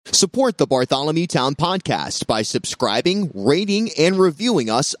Support the Bartholomew Town Podcast by subscribing, rating, and reviewing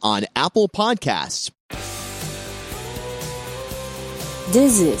us on Apple Podcasts.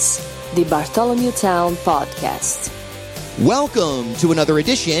 This is the Bartholomew Town Podcast. Welcome to another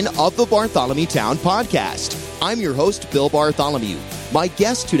edition of the Bartholomew Town Podcast. I'm your host, Bill Bartholomew. My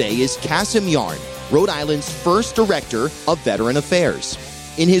guest today is Kaşım Yarn, Rhode Island's first Director of Veteran Affairs.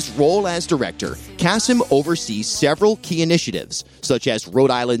 In his role as director, Kaşım oversees several key initiatives, such as Rhode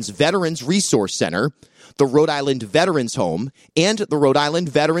Island's Veterans Resource Center, the Rhode Island Veterans Home, and the Rhode Island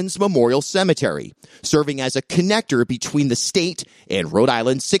Veterans Memorial Cemetery, serving as a connector between the state and Rhode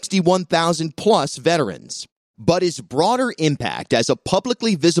Island's 61,000-plus veterans. But his broader impact as a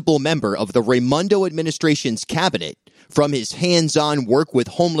publicly visible member of the Raimondo administration's cabinet, from his hands-on work with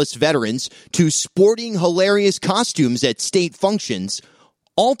homeless veterans to sporting hilarious costumes at state functions,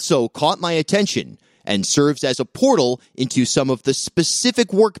 also caught my attention and serves as a portal into some of the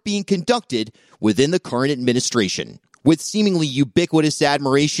specific work being conducted within the current administration. With seemingly ubiquitous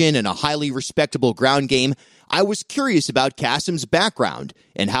admiration and a highly respectable ground game, I was curious about Kaşım's background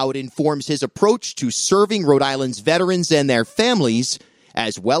and how it informs his approach to serving Rhode Island's veterans and their families,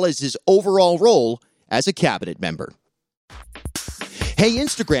 as well as his overall role as a cabinet member. Hey,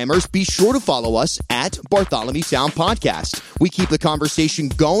 Instagrammers, be sure to follow us at Bartholomew Town Podcast. We keep the conversation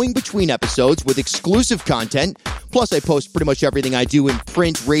going between episodes with exclusive content. Plus, I post pretty much everything I do in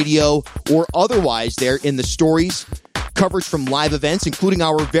print, radio, or otherwise there in the stories. Coverage from live events, including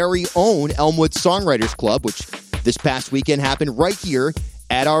our very own Elmwood Songwriters Club, which this past weekend happened right here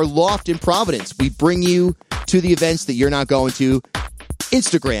at our loft in Providence. We bring you to the events that you're not going to.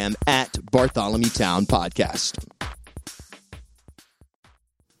 Instagram at Bartholomew Town Podcast.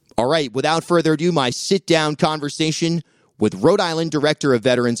 All right, without further ado, my sit-down conversation with Rhode Island Director of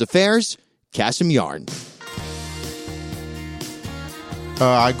Veterans Affairs, Kaşım Yarn.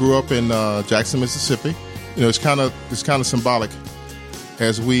 I grew up in Jackson, Mississippi. You know, it's kind of symbolic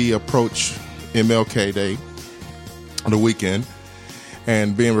as we approach MLK Day on the weekend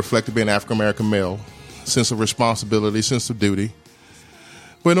and being reflected being an African American male, sense of responsibility, sense of duty.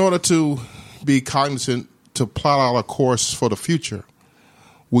 But in order to be cognizant to plot out a course for the future,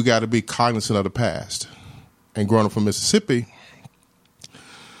 we got to be cognizant of the past. And growing up from Mississippi,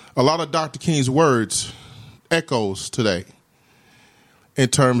 a lot of Dr. King's words echoes today in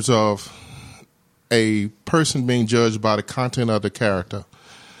terms of a person being judged by the content of the character,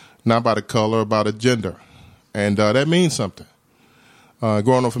 not by the color, by the gender. And that means something.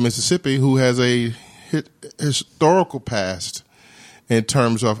 Growing up from Mississippi, who has a historical past in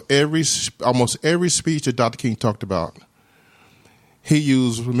terms of almost every speech that Dr. King talked about, he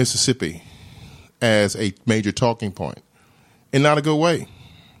used Mississippi as a major talking point, and not a good way.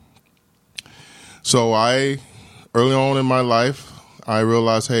 So early on in my life, I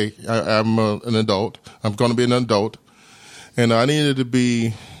realized, hey, I'm an adult. I'm going to be an adult. And I needed to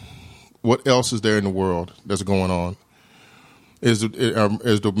be, what else is there in the world that's going on? Is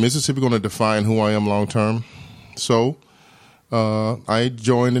the Mississippi going to define who I am long term? So I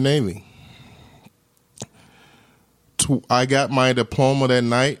joined the Navy. I got my diploma that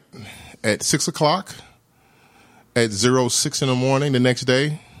night at 6 o'clock. At 06 in the morning the next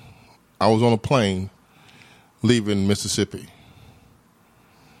day, I was on a plane leaving Mississippi.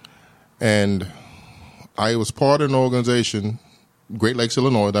 And I was part of an organization, Great Lakes,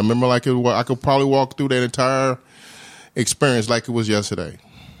 Illinois. I remember I could probably walk through that entire experience like it was yesterday.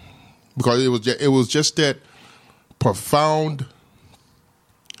 Because it was just that profound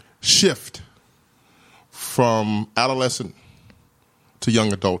shift from adolescent to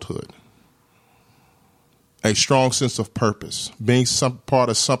young adulthood. A strong sense of purpose, being some part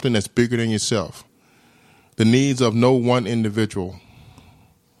of something that's bigger than yourself. The needs of no one individual.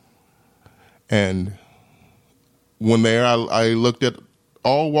 And when there, I looked at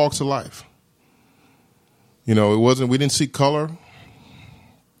all walks of life. You know, we didn't see color.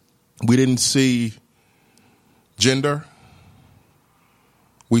 We didn't see gender.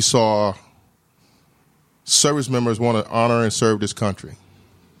 We saw service members want to honor and serve this country.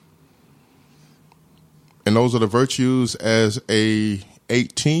 And those are the virtues as a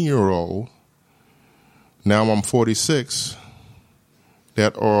 18-year-old, now I'm 46,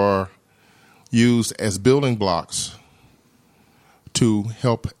 that are used as building blocks to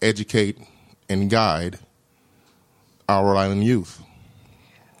help educate and guide our Rhode Island youth.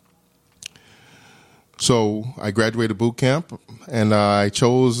 So I graduated boot camp, and I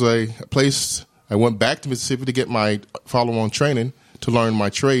chose a place. I went back to Mississippi to get my follow-on training to learn my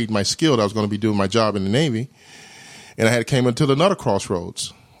trade, my skill that I was going to be doing my job in the Navy. And I had came into another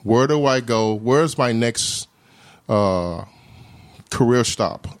crossroads. Where do I go? Where's my next career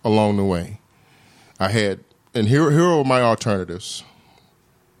stop along the way. I had, and here are my alternatives: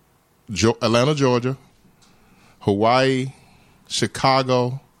 Atlanta, Georgia, Hawaii,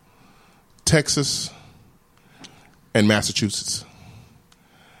 Chicago, Texas, and Massachusetts.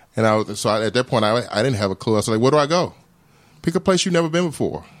 And at that point, I didn't have a clue. I was like, where do I go? Pick a place you've never been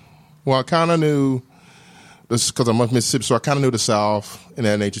before. Well, I kind of knew this because I'm from Mississippi, so I kind of knew the South and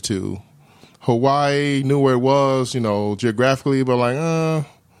that nature too. Hawaii, knew where it was, geographically, but like,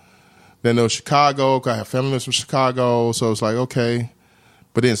 Then there was Chicago. I have family members from Chicago, so it's like, okay.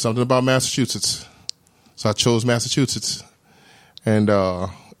 But then something about Massachusetts. So I chose Massachusetts. And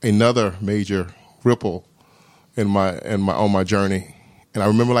another major ripple on my journey. And I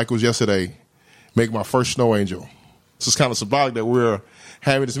remember like it was yesterday, make my first snow angel. So it's kind of symbolic that we're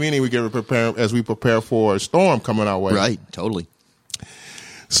having this meeting as we prepare for a storm coming our way. Right, totally.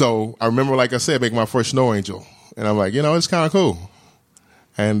 So I remember, like I said, making my first snow angel. And I'm like, it's kind of cool.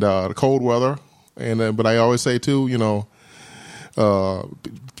 And the cold weather. But I always say, too, New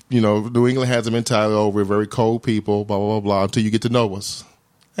England has a mentality, we're very cold people, blah, blah, blah, blah, until you get to know us.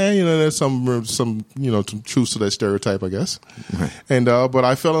 And, there's some truth to that stereotype, I guess. Right. And but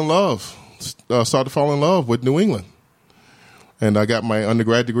I fell in love, started to fall in love with New England. And I got my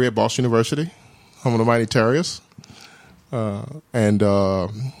undergrad degree at Boston University, home of the Mighty Terriers. I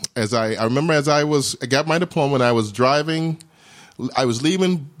remember as I got my diploma and I was driving, I was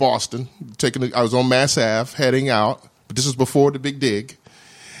leaving Boston, I was on Mass Ave, heading out, but this was before the big dig.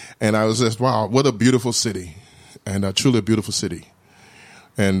 And I was just, wow, what a beautiful city. And truly a beautiful city.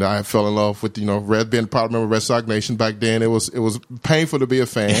 And I fell in love with, being a proud member of Red Sox Nation. Back then, it was painful to be a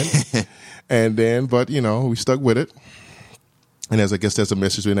fan. But we stuck with it. And I guess there's a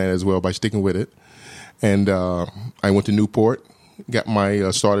message in that as well by sticking with it. And I went to Newport,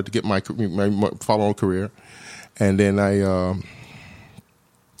 started to get my follow-on career. And then I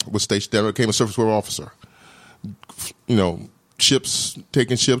was stationed there, became a surface weather officer.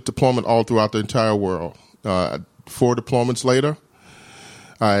 Taking ship deployment all throughout the entire world. 4 deployments later,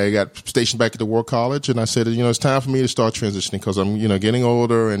 I got stationed back at the War College, and I said, it's time for me to start transitioning because I'm, getting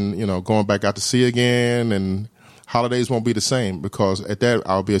older and, going back out to sea again, and holidays won't be the same because at that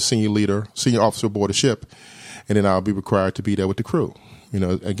I'll be a senior officer aboard a ship, and then I'll be required to be there with the crew.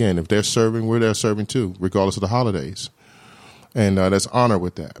 Again, if they're serving, we're there serving too, regardless of the holidays. And that's honor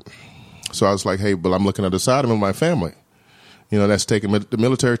with that. So I was like, hey, but I'm looking at the side of my family. That's the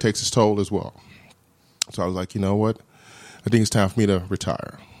military takes its toll as well. So I was like, you know what? I think it's time for me to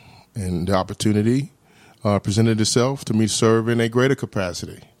retire. And the opportunity presented itself to me to serve in a greater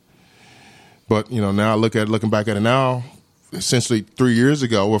capacity. But, now looking back at it now, essentially 3 years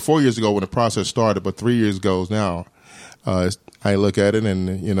ago, or 4 years ago when the process started, but 3 years ago now, I look at it and,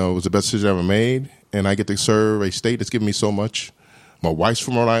 it was the best decision I ever made. And I get to serve a state that's given me so much. My wife's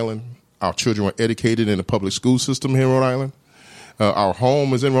from Rhode Island. Our children were educated in the public school system here in Rhode Island. Our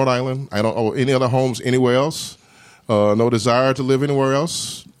home is in Rhode Island. I don't own any other homes anywhere else. No desire to live anywhere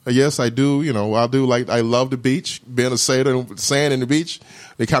else. Yes, I do. I love the beach. Being a sailor, sand and the beach,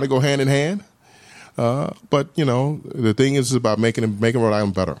 they kind of go hand in hand. But the thing is about making Rhode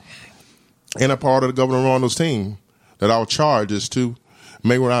Island better. And a part of the Governor Ronald's team that our charge is to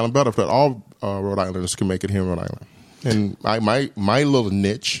make Rhode Island better, so that all Rhode Islanders can make it here in Rhode Island. And my little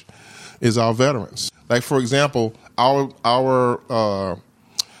niche is our veterans. Like for example, our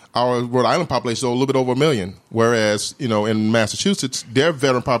Rhode Island population is a little bit over 1 million, whereas, in Massachusetts, their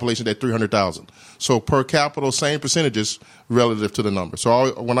veteran population is at 300,000. So per capita, same percentages relative to the number.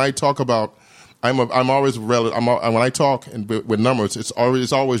 So when I talk about, I'm always relative. When I talk with numbers, it's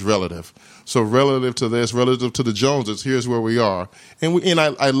always relative. So relative to this, relative to the Joneses, here's where we are. And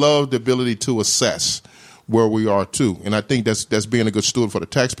I love the ability to assess where we are too. And I think that's being a good steward for the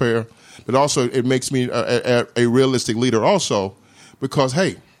taxpayer. But also it makes me a realistic leader also because,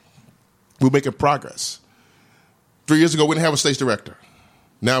 hey, we're making progress. 3 years ago, we didn't have a stage director.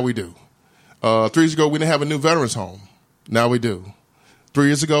 Now we do. 3 years ago, we didn't have a new veterans home. Now we do. 3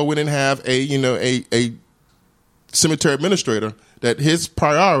 years ago, we didn't have a cemetery administrator that his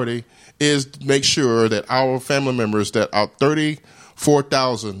priority is to make sure that our family members, that our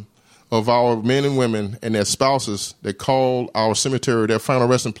 34,000 of our men and women and their spouses that call our cemetery their final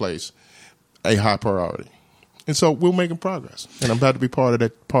resting place, a high priority. And so we're making progress, and I'm glad to be part of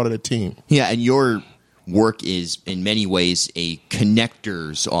that team. Yeah, and your work is in many ways a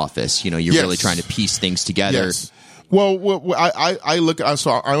connector's office. You're really trying to piece things together. Yes. Well, I look at,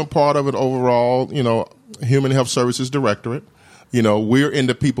 so I'm a part of it overall, Human Health Services Directorate. We're in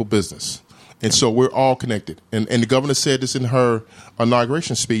the people business. And so we're all connected. And the governor said this in her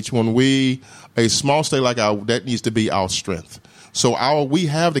inauguration speech, a small state like ours, that needs to be our strength. So we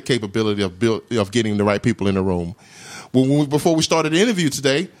have the capability of getting the right people in the room. Before we started the interview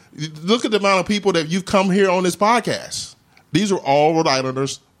today, look at the amount of people that you've come here on this podcast. These are all Rhode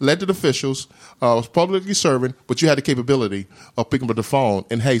Islanders, elected officials, publicly serving, but you had the capability of picking up the phone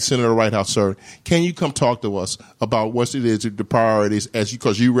and, hey, Senator Whitehouse, sir, can you come talk to us about what it is, the priorities,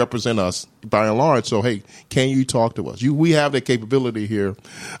 because you represent us by and large. So, hey, can you talk to us? We have that capability here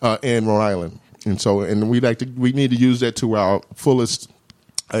in Rhode Island, and we need to use that to our fullest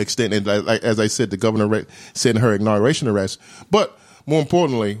extent. And as I said, the governor said in her inauguration address. But more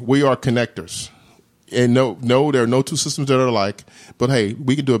importantly, we are connectors. And no, there are no two systems that are alike. But hey,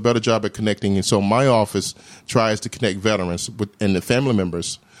 we can do a better job at connecting. And so my office tries to connect veterans and the family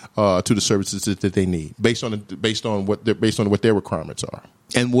members to the services that they need, based on what their requirements are.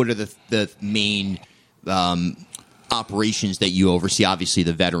 And what are the main operations that you oversee? Obviously,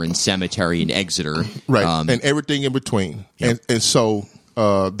 the Veterans Cemetery in Exeter, right, and everything in between. Yep. And so.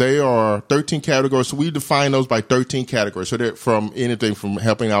 They are 13 categories. So we define those by 13 categories. So they're from anything from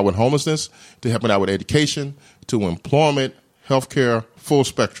helping out with homelessness to helping out with education to employment, healthcare, full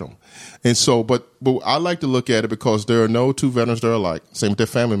spectrum. And so, but I like to look at it because there are no two veterans that are alike. Same with their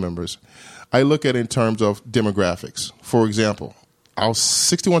family members. I look at it in terms of demographics. For example, our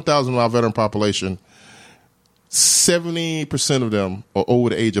 61,000 of our veteran population, 70% of them are over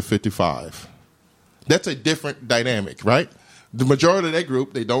the age of 55. That's a different dynamic, right? The majority of that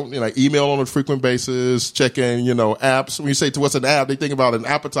group, they don't email on a frequent basis, check in, apps. When you say to what's an app, they think about an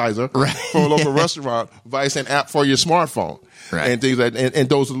appetizer from a local restaurant versus an app for your smartphone. Right. And things and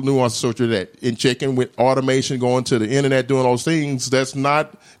those are the nuances associated with that. In checking with automation, going to the internet, doing those things, that's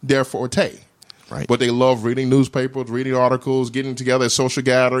not their forte. Right. But they love reading newspapers, reading articles, getting together at social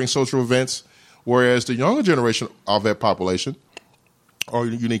gatherings, social events, whereas the younger generation of that population are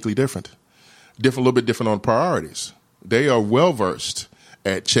uniquely different. A little bit different on priorities. They are well-versed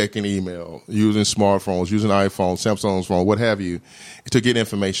at checking email, using smartphones, using iPhones, Samsung's phone, what have you, to get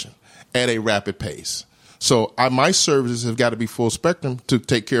information at a rapid pace. So my services have got to be full spectrum to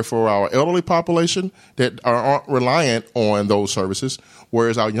take care for our elderly population that aren't reliant on those services,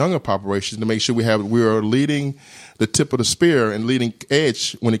 whereas our younger population, to make sure we are leading the tip of the spear and leading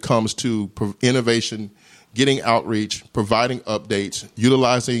edge when it comes to innovation, getting outreach, providing updates,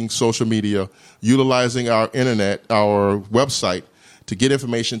 utilizing social media, utilizing our internet, our website to get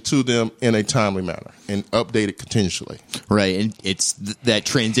information to them in a timely manner and update it continuously. Right, and it's that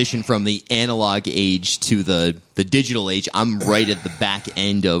transition from the analog age to the digital age. I'm right at the back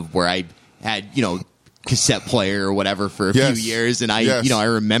end of where I had, cassette player or whatever for a few years, and I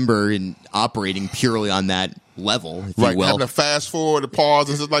remember operating purely on that level, if you will. Having to fast forward, to pause,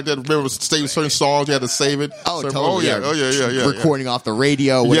 and stuff like that. Remember, saving certain songs, you had to save it. Oh, totally. Yeah. Recording off the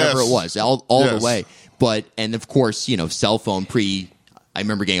radio, whatever it was, all the way. But, and of course, cell phone I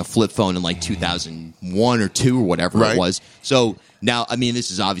remember getting a flip phone in 2001 or 2 or whatever it was. So now,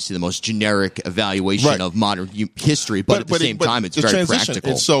 this is obviously the most generic evaluation of modern history, but at the same time, it's very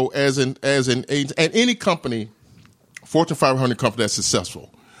practical. And so as any company, Fortune 500 company that's successful,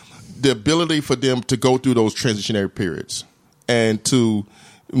 the ability for them to go through those transitionary periods and to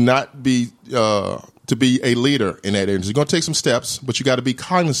not be to be a leader in that area. It's going to take some steps, but you got to be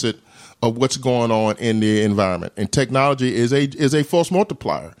cognizant of what's going on in the environment. And technology is a force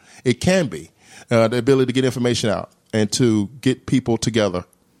multiplier. It can be the ability to get information out and to get people together.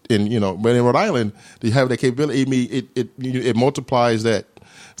 And but in Rhode Island, you have that capability. It multiplies that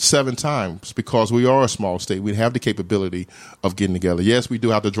 7 times because we are a small state. We have the capability of getting together. Yes, we do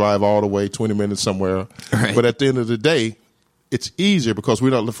have to drive all the way 20 minutes somewhere, but at the end of the day, it's easier because we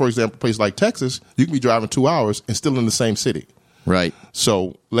don't. For example, a place like Texas, you can be driving 2 hours and still in the same city. Right.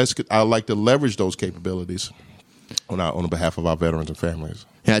 So I like to leverage those capabilities on behalf of our veterans and families.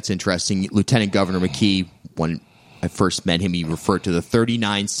 Yeah, that's interesting. Lieutenant Governor McKee, when I first met him, he referred to the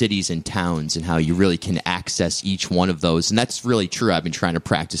 39 cities and towns and how you really can access each one of those. And that's really true. I've been trying to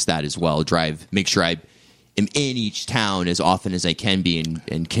practice that as well. Make sure I am in each town as often as I can be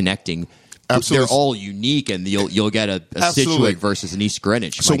and connecting. Absolutely. They're all unique, and you'll get a Scituate versus an East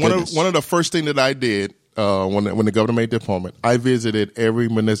Greenwich. So one of the first things that I did when the governor made the appointment, I visited every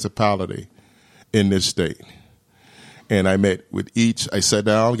municipality in this state. And I met with each. I sat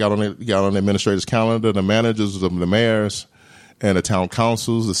down, got on the administrator's calendar, the managers, the mayors, and the town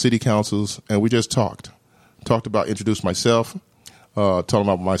councils, the city councils, and we just talked about, introduced myself, told them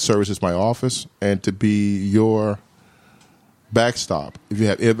about my services, my office, and to be your backstop.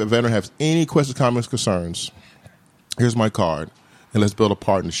 If a veteran has any questions, comments, concerns, here's my card, and let's build a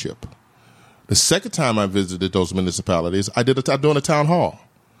partnership. The second time I visited those municipalities, I did a town hall.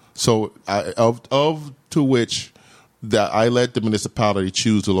 So to which that I let the municipality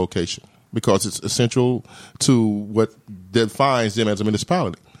choose the location because it's essential to what defines them as a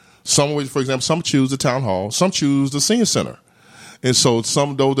municipality. Some, for example, some choose the town hall, some choose the senior center. And so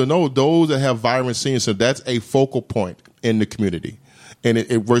those that have vibrant senior center, that's a focal point in the community. And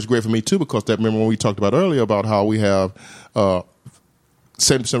it works great for me, too, because remember when we talked about earlier about how we have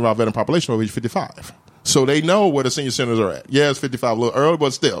 70% of our veteran population over age 55. So they know where the senior centers are at. Yeah, it's 55 a little early,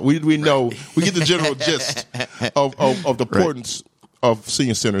 but still, we know, we get the general gist of the importance of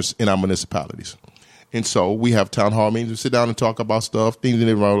senior centers in our municipalities. And so we have town hall meetings. We sit down and talk about stuff, things in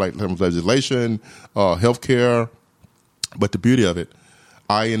the like legislation, healthcare. But the beauty of it,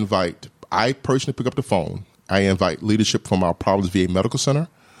 I personally pick up the phone. I invite leadership from our Providence VA Medical Center,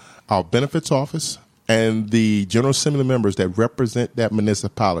 our benefits office, and the General Assembly members that represent that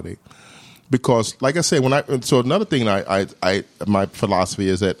municipality. Because, like I said, so another thing my philosophy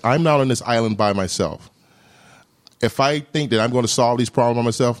is that I'm not on this island by myself. If I think that I'm going to solve these problems by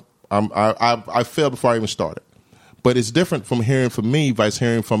myself, I failed before I even started. But it's different from hearing from me versus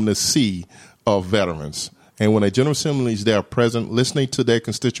hearing from the sea of veterans. And when a General Assembly is there present, listening to their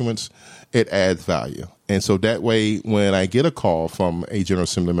constituents, it adds value. And so that way, when I get a call from a General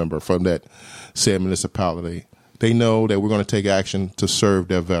Assembly member from that said municipality, they know that we're going to take action to serve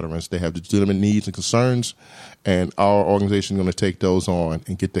their veterans. They have legitimate needs and concerns, and our organization is going to take those on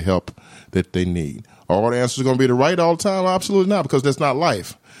and get the help that they need. Are all the answers going to be the right all the time? Absolutely not, because that's not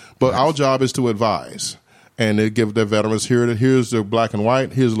life. But our job is to advise and to give their veterans, here's the black and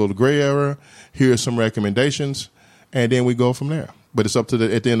white, here's a little gray area, here's some recommendations, and then we go from there. But it's up to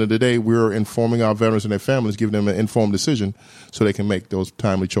at the end of the day, we're informing our veterans and their families, giving them an informed decision so they can make those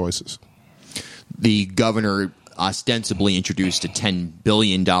timely choices. The governor ostensibly introduced a $10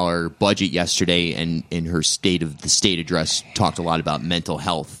 billion budget yesterday, and in her State of the State address talked a lot about mental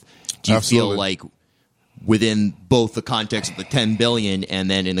health. Do you feel like within both the context of the $10 billion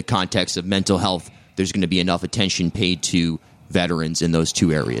and then in the context of mental health, there's going to be enough attention paid to veterans in those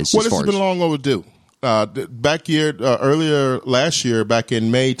two areas? Well, this has been long overdue. Earlier last year, back in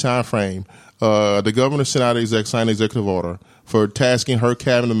May timeframe, the governor sent out signed an executive order for tasking her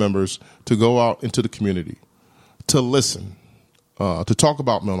cabinet members to go out into the community, to listen, to talk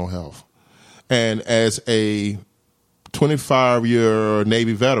about mental health. And as a 25-year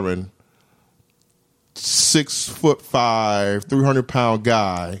Navy veteran, 6'5", 300-pound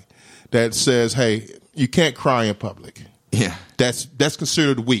guy that says, "Hey, you can't cry in public." Yeah, that's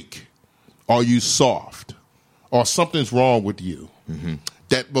considered weak. Are you soft? Or something's wrong with you? Mm-hmm.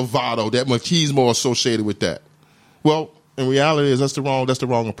 That bravado, that machismo associated with that. Well, in reality, that's the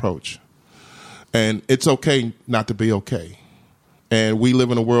wrong approach. And it's okay not to be okay. And we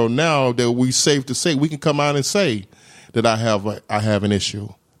live in a world now that we safe to say we can come out and say that I have an issue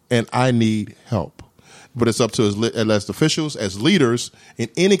and I need help. But it's up to us as officials, as leaders in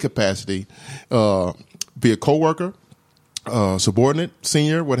any capacity, be a coworker, subordinate,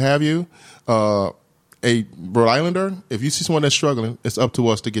 senior, what have you, a Rhode Islander. If you see someone that's struggling, it's up to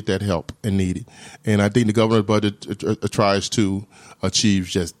us to get that help and need it. And I think the governor's budget tries to achieve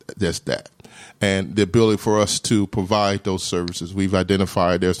just that. And the ability for us to provide those services. We've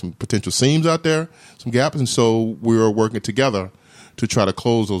identified there's some potential seams out there, some gaps, and so we're working together to try to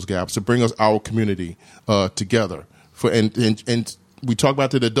close those gaps, to bring our community together. And we talk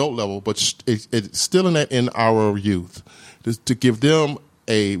about it at the adult level, but it's still in our youth, to give them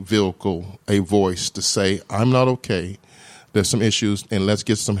a vehicle, a voice to say, I'm not okay, there's some issues, and let's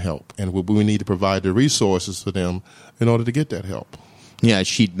get some help. And we need to provide the resources for them in order to get that help. Yeah,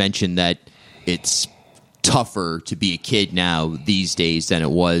 she'd mentioned that it's tougher to be a kid now these days than it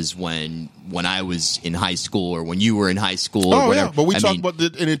was when I was in high school or when you were in high school. Oh, yeah, but we talk about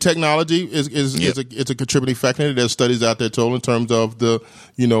the technology it's a contributing factor. There's studies out there told in terms of the,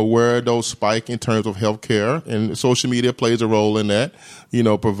 where those spike in terms of healthcare, and social media plays a role in that,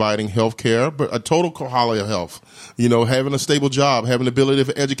 providing healthcare, but a total quality of health, having a stable job, having the ability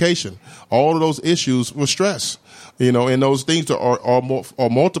for education, all of those issues with stress. And those things are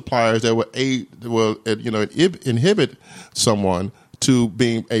multipliers that will inhibit someone to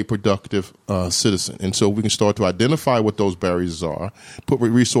being a productive citizen. And so we can start to identify what those barriers are, put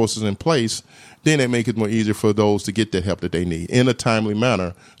resources in place, then it makes it more easier for those to get the help that they need in a timely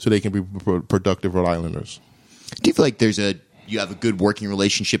manner so they can be productive Rhode Islanders. Do you feel like you have a good working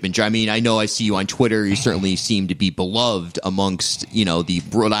relationship? And I mean, I know I see you on Twitter. You certainly seem to be beloved amongst, the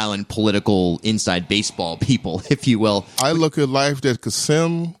Rhode Island political inside baseball people, if you will. I look at life that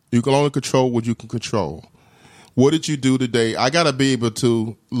Kaşım, you can only control what you can control. What did you do today? I got to be able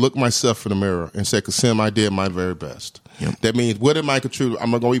to look myself in the mirror and say, Kaşım, I did my very best. Yep. That means, what am I contributing?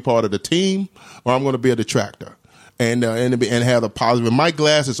 I'm going to be part of the team, or I'm going to be a detractor. and have a positive. My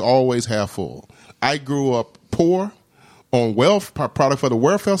glass is always half full. I grew up poor on product for the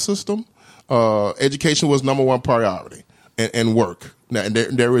welfare system. Education was number one priority, and work. Now,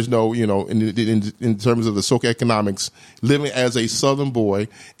 there is no, in terms of the socioeconomics, living as a Southern boy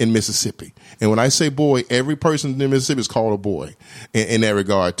in Mississippi. And when I say boy, every person in Mississippi is called a boy in that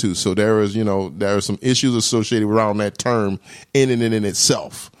regard too. So there are some issues associated around that term in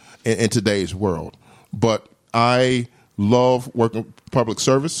itself in today's world. But I love working public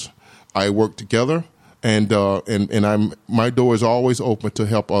service. I work together. And my door is always open to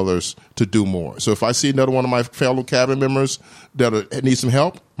help others to do more. So if I see another one of my fellow cabinet members that needs some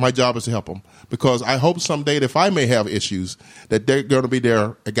help, my job is to help them, because I hope someday that if I may have issues, that they're going to be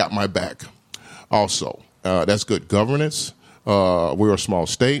there and got my back. Also, that's good governance. We're a small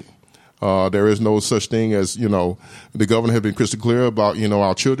state. There is no such thing as, the governor has been crystal clear about,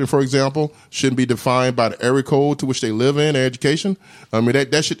 our children, for example, shouldn't be defined by the area code to which they live in, their education. I mean,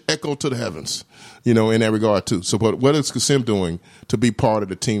 that should echo to the heavens, in that regard too. So, but what is Kaşım doing to be part of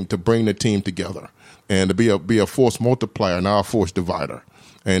the team, to bring the team together and to be a force multiplier, not a force divider?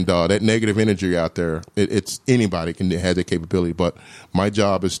 And that negative energy out there, it's anybody can have that capability. But my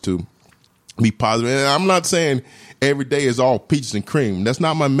job is to be positive. And I'm not saying every day is all peaches and cream. That's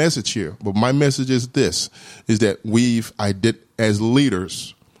not my message here. But my message is this, is that as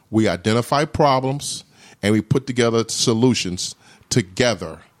leaders, we identify problems and we put together solutions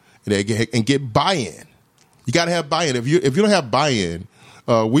together and get buy-in. You got to have buy-in. If you don't have buy-in,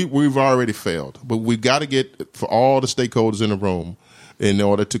 we've already failed. But we've got to get for all the stakeholders in the room in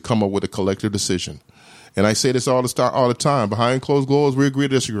order to come up with a collective decision. And I say this all the time. Behind closed doors, we agree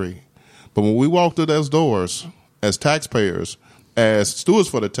to disagree. But when we walk through those doors as taxpayers, as stewards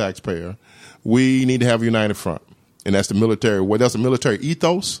for the taxpayer, we need to have a united front. And that's the military. Well, that's the military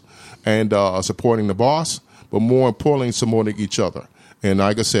ethos and supporting the boss, but more importantly, supporting each other. And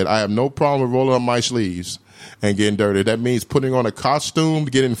like I said, I have no problem with rolling up my sleeves and getting dirty. That means putting on a costume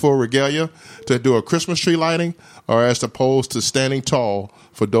to get in full regalia to do a Christmas tree lighting, or as opposed to standing tall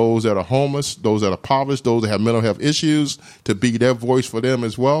for those that are homeless, those that are impoverished, those that have mental health issues, to be their voice for them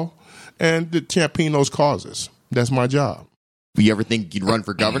as well, and to champion those causes. That's my job. You ever think you'd run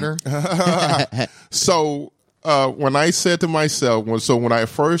for governor? So when I said to myself, when I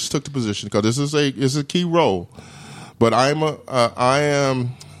first took the position, because this is a key role, but I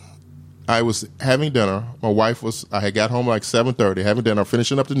was having dinner. I had got home like 7:30, having dinner,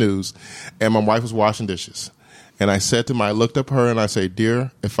 finishing up the news, and my wife was washing dishes. And I looked up at her and I said,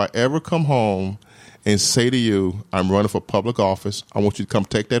 "Dear, if I ever come home and say to you, I'm running for public office, I want you to come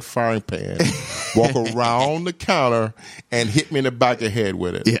take that frying pan, walk around the counter, and hit me in the back of the head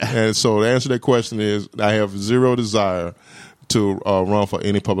with it." Yeah. And so the answer to that question is, I have zero desire to run for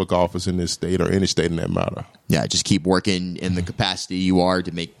any public office in this state or any state in that matter. Yeah, just keep working in the capacity you are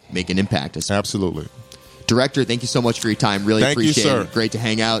to make an impact. Absolutely. Director, thank you so much for your time. Really appreciate it. Great to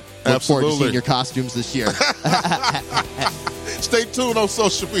hang out. Look forward to seeing your costumes this year. Stay tuned on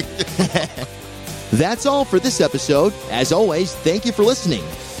social media. That's all for this episode. As always, thank you for listening,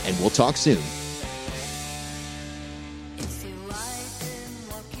 and we'll talk soon.